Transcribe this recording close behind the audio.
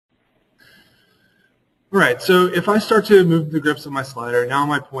All right, so if I start to move the grips of my slider, now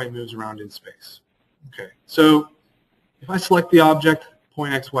my point moves around in space. Okay, so if I select the object,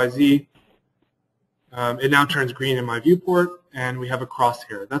 point XYZ, it now turns green in my viewport, and we have a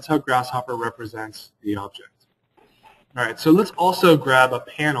crosshair. That's how Grasshopper represents the object. All right, so let's also grab a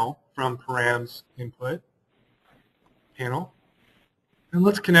panel from params input, panel, and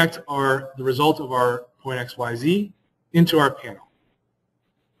let's connect the result of our point XYZ into our panel.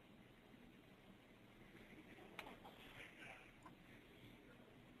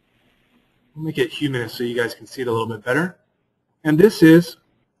 We'll make it humanist so you guys can see it a little bit better. And this is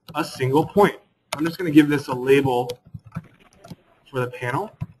a single point. I'm just going to give this a label for the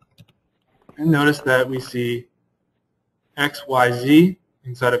panel. And notice that we see XYZ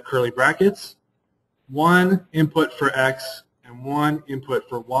inside of curly brackets. One input for X and one input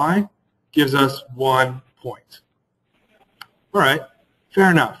for Y gives us 1 point. All right, fair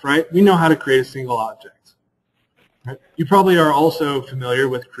enough, right? We know how to create a single object. Right? You probably are also familiar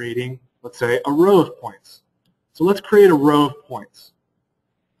with creating, let's say, a row of points. So let's create a row of points.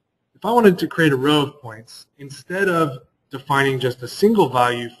 If I wanted to create a row of points, instead of defining just a single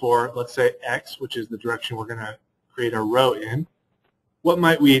value for, let's say, X, which is the direction we're going to create our row in, what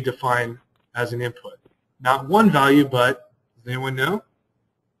might we define as an input? Not one value, but does anyone know?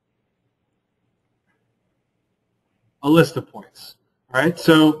 A list of points, right?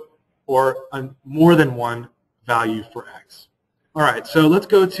 So, or more than one value for X. All right, so let's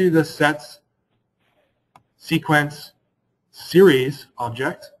go to the sets sequence series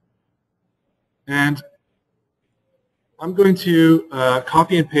object, and I'm going to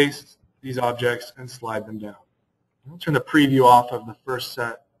copy and paste these objects and slide them down. I'll turn the preview off of the first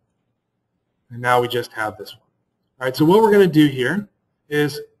set, and now we just have this one. All right, so what we're going to do here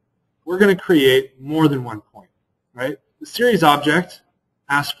is we're going to create more than 1 point, right? The series object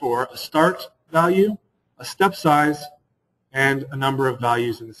asks for a start value, a step size, and a number of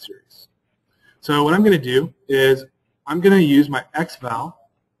values in the series. So what I'm going to do is I'm going to use my xval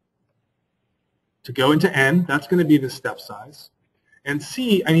to go into n. That's going to be the step size. And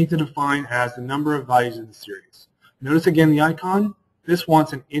c I need to define as the number of values in the series. Notice again the icon. This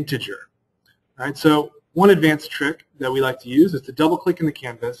wants an integer. All right, so one advanced trick that we like to use is to double-click in the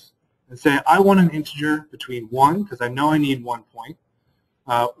canvas and say I want an integer between 1, because I know I need 1 point,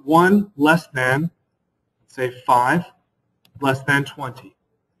 1 less than, let's say 5, less than 20.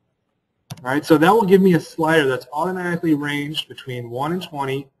 All right, so that will give me a slider that's automatically ranged between 1 and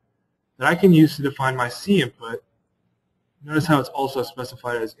 20 that I can use to define my C input. Notice how it's also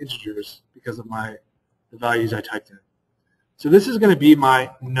specified as integers because of the values I typed in. So this is going to be my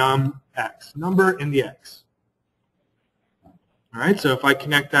num x, number in the x. All right, so if I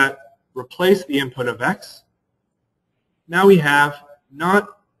connect that, replace the input of x, now we have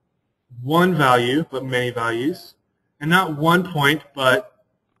not one value but many values, and not 1 point but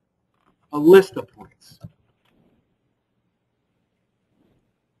a list of points.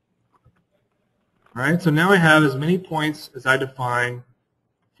 All right, so now I have as many points as I define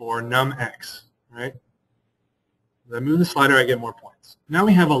for num x. Right? As I move the slider, I get more points. Now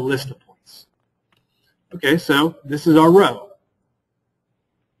we have a list of points. Okay, so this is our row.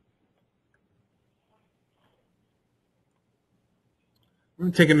 I'm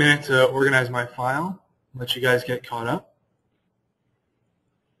going to take a minute to organize my file, let you guys get caught up.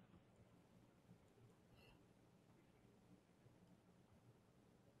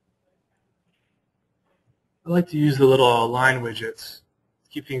 I like to use the little line widgets to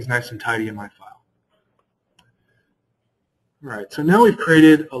keep things nice and tidy in my file. All right, so now we've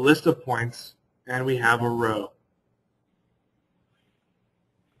created a list of points and we have a row.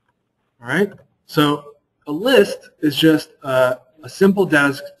 All right, so a list is just a simple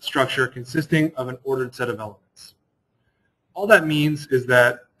data structure consisting of an ordered set of elements. All that means is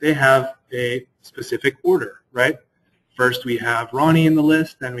that they have a specific order, right? First we have Ronnie in the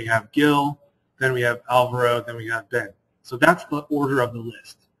list, then we have Gil, then we have Alvaro, then we have Ben. So that's the order of the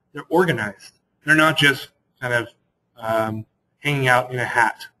list. They're organized. They're not just kind of hanging out in a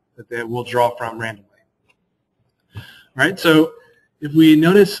hat that they will draw from randomly. All right, so if we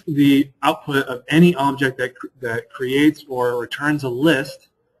notice the output of any object that creates or returns a list,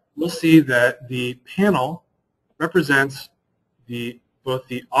 we'll see that the panel represents both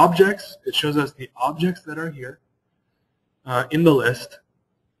the objects, it shows us the objects that are here in the list,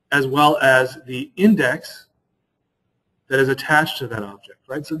 as well as the index that is attached to that object,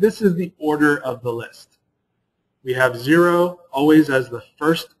 right? So this is the order of the list. We have 0 always as the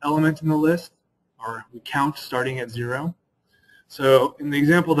first element in the list, or we count starting at 0. So in the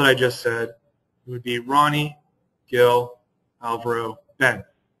example that I just said, it would be Ronnie, Gil, Alvaro, Ben.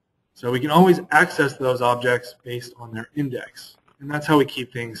 So we can always access those objects based on their index. And that's how we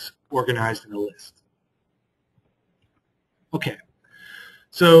keep things organized in a list. Okay,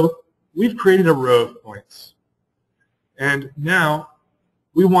 so we've created a row of points. And now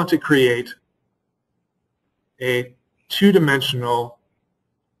we want to create a two-dimensional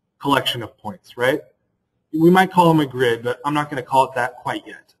collection of points, right? We might call them a grid, but I'm not going to call it that quite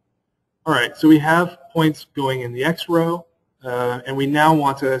yet. All right, so we have points going in the X row, and we now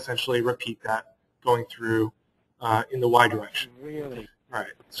want to essentially repeat that going through in the Y direction. Really? All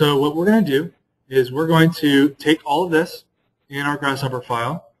right, so what we're going to do is we're going to take all of this in our Grasshopper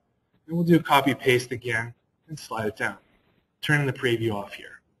file, and we'll do copy-paste again and slide it down, turning the preview off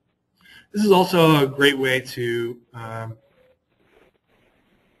here. This is also a great way to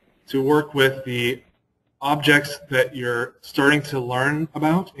work with the objects that you're starting to learn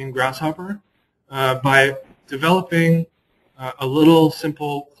about in Grasshopper by developing a little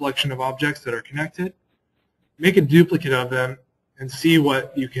simple collection of objects that are connected, make a duplicate of them, and see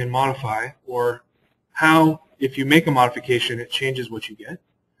what you can modify, or how, if you make a modification, it changes what you get,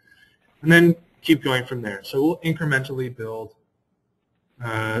 and then keep going from there. So we'll incrementally build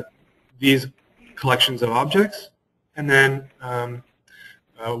these collections of objects, and then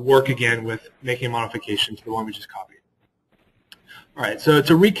work again with making a modification to the one we just copied. All right, so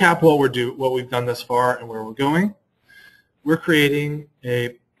to recap what we've done thus far and where we're going, we're creating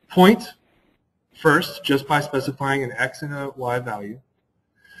a point first, just by specifying an X and a Y value,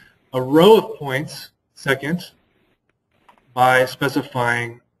 a row of points second, by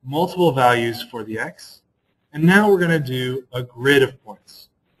specifying multiple values for the X, and now we're going to do a grid of points,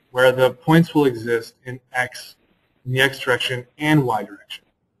 where the points will exist in the X direction and Y direction.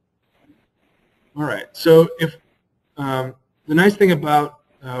 All right, so if the nice thing about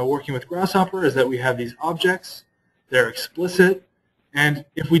working with Grasshopper is that we have these objects, they're explicit, and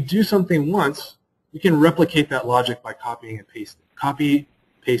if we do something once, we can replicate that logic by copying and pasting. Copy,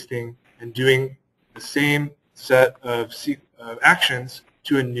 pasting, and doing the same set of actions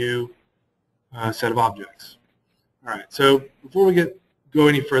to a new set of objects. All right, so before we go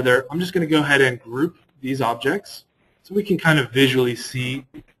any further, I'm just going to go ahead and group these objects so we can kind of visually see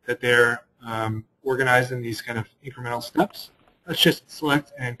that they're organized in these kind of incremental steps. Let's just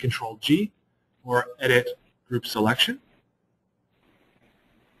select and Control-G, or edit group selection.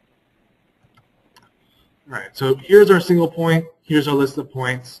 All right, so here's our single point, here's our list of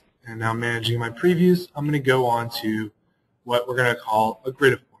points, and now managing my previews, I'm going to go on to what we're going to call a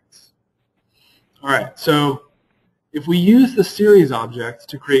grid of points. All right, so if we use the series object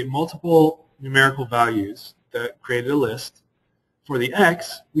to create multiple numerical values that created a list for the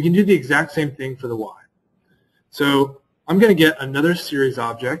X, we can do the exact same thing for the Y. So I'm going to get another series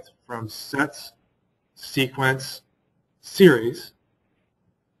object from sets, sequence, series,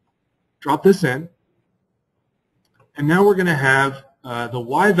 drop this in, and now we're going to have the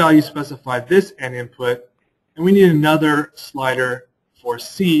Y value specify this N input, and we need another slider for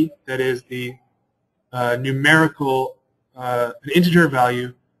C that is the numerical, an integer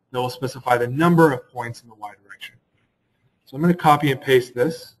value that will specify the number of points in the Y direction. So I'm going to copy and paste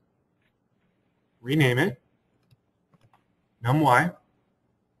this, rename it, num_y, and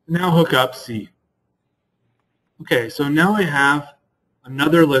now hook up C. Okay, so now I have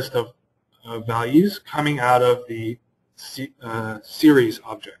another list of values coming out of the series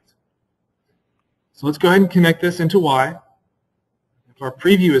object. So let's go ahead and connect this into Y. If our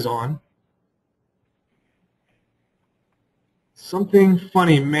preview is on, something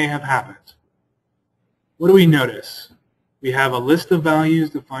funny may have happened. What do we notice? We have a list of values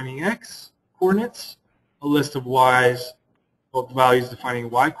defining X coordinates, a list of values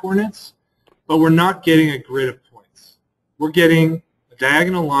defining Y coordinates, but we're not getting a grid of points. We're getting a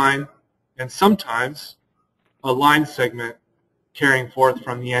diagonal line and sometimes a line segment carrying forth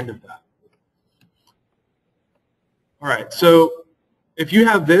from the end of that. All right, so if you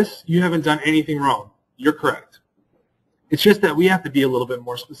have this, you haven't done anything wrong. You're correct. It's just that we have to be a little bit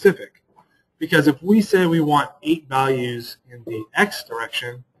more specific. Because if we say we want 8 values in the X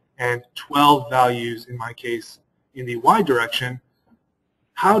direction and 12 values, in my case, in the Y direction,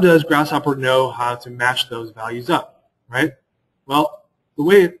 how does Grasshopper know how to match those values up, right? Well, the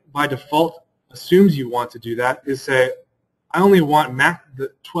way it by default assumes you want to do that is say, I only want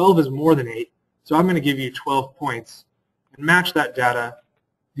 12 is more than 8, so I'm going to give you 12 points and match that data,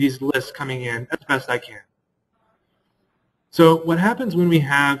 these lists coming in, as best I can. So what happens when we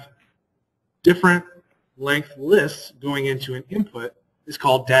have different length lists going into an input is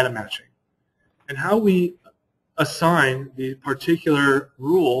called data matching. And how we assign the particular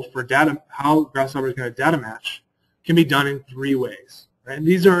rule for data, how Grasshopper is going to data match, can be done in 3 ways. Right? And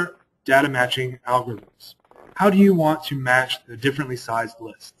these are data matching algorithms. How do you want to match the differently sized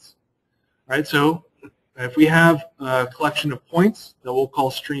lists? Right, so if we have a collection of points that we'll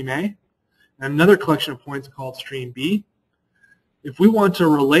call stream A, and another collection of points called stream B, if we want to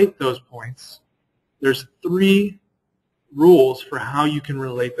relate those points, there's 3 rules for how you can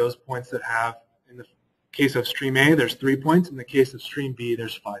relate those points that have, in the case of stream A, there's 3 points. In the case of stream B,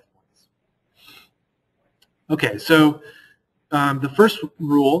 there's 5 points. Okay, so the first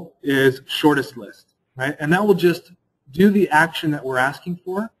rule is shortest list, right? And that will just do the action that we're asking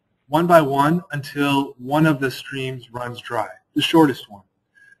for one by one until one of the streams runs dry, the shortest one,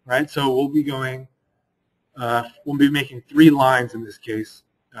 right? So we'll be going, we'll be making 3 lines in this case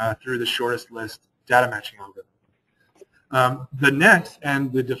through the shortest list data matching algorithm. The next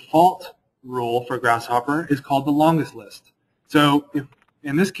and the default rule for Grasshopper is called the longest list. So if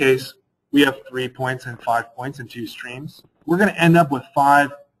in this case we have 3 points and 5 points and 2 streams, we're going to end up with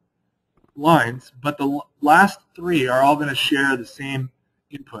 5 lines, but the last 3 are all going to share the same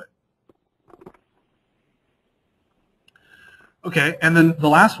input. Okay, and then the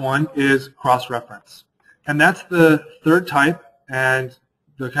last one is cross-reference. And that's the third type and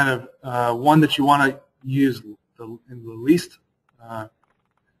the kind of one that you want to use in the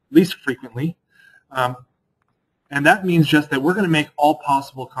least frequently. And that means just that we're going to make all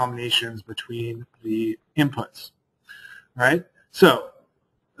possible combinations between the inputs. All right? So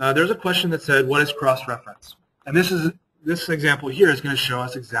there's a question that said, what is cross-reference? And this example here is going to show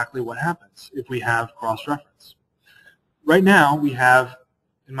us exactly what happens if we have cross-reference. Right now, we have,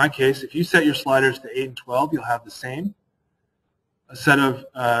 in my case, if you set your sliders to 8 and 12, you'll have the same, a set of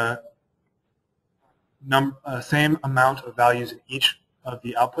same amount of values in each of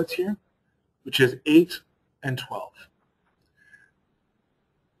the outputs here, which is 8 and 12.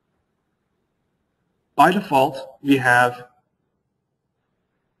 By default, we have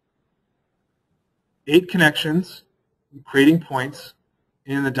 8 connections creating points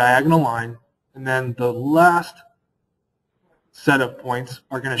in the diagonal line, and then the last set of points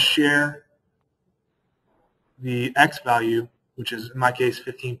are going to share the x value, which is in my case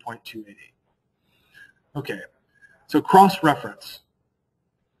 15.288. Okay, so cross-reference.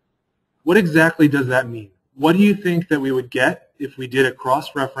 What exactly does that mean? What do you think that we would get if we did a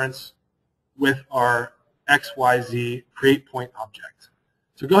cross-reference with our XYZ create point object?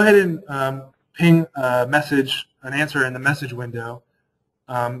 So go ahead and ping a message, an answer in the message window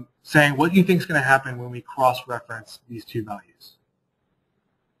saying what you think is going to happen when we cross-reference these 2 values.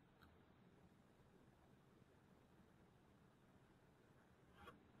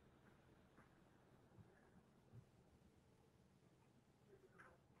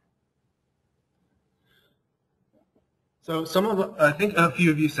 So I think a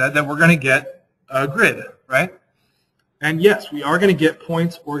few of you said that we're going to get a grid, right? And yes, we are going to get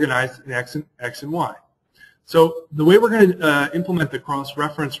points organized in X and Y. So the way we're going to implement the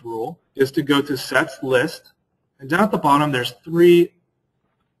cross-reference rule is to go to sets list, and down at the bottom there's 3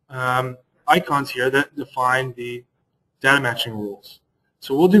 icons here that define the data matching rules.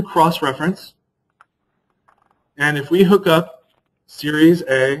 So we'll do cross-reference, and if we hook up series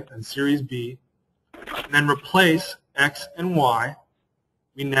A and series B, and then replace X and Y,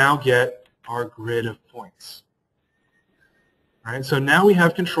 we now get our grid of points. All right, so now we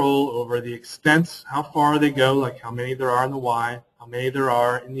have control over the extents, how far they go, like how many there are in the Y, how many there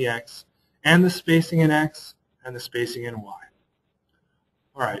are in the X, and the spacing in X and the spacing in Y.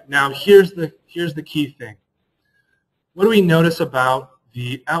 All right, now here's the key thing. What do we notice about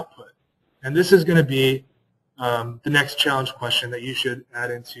the output? And this is going to be the next challenge question that you should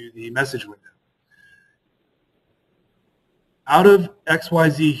add into the message window. Out of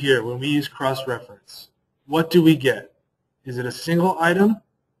XYZ here, when we use cross-reference, what do we get? Is it a single item?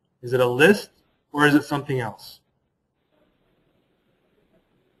 Is it a list? Or is it something else?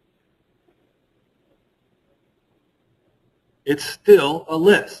 It's still a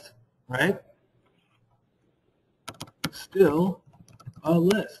list, right? Still a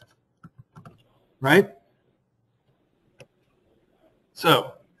list, right?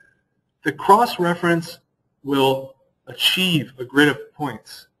 So the cross-reference will achieve a grid of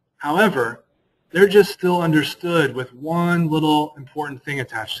points. However, they're just still understood with one little important thing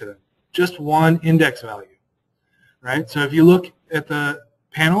attached to them, just one index value, right? So if you look at the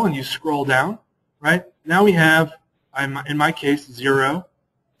panel and you scroll down, right, now we have, in my case, 0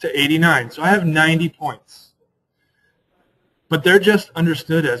 to 89. So I have 90 points. But they're just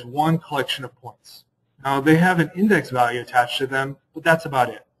understood as one collection of points. Now, they have an index value attached to them, but that's about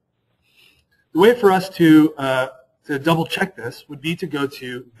it. The way for us to double check this would be to go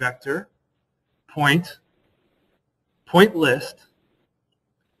to vector, point list,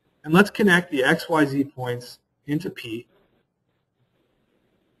 And let's connect the XYZ points into P.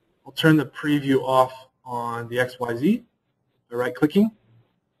 I'll turn the preview off on the XYZ by right-clicking.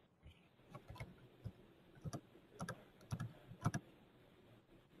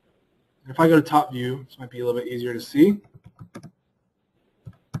 If I go to top view, this might be a little bit easier to see.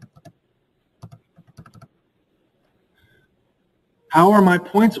 How are my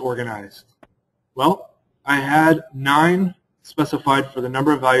points organized? Well, I had 9 specified for the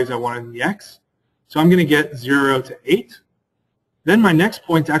number of values I wanted in the X. So I'm going to get 0 to 8. Then my next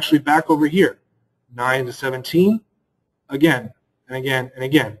point's actually back over here, 9 to 17, again, and again, and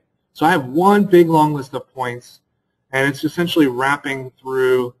again. So I have one big long list of points, and it's essentially wrapping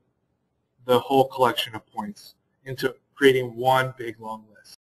through the whole collection of points into creating one big long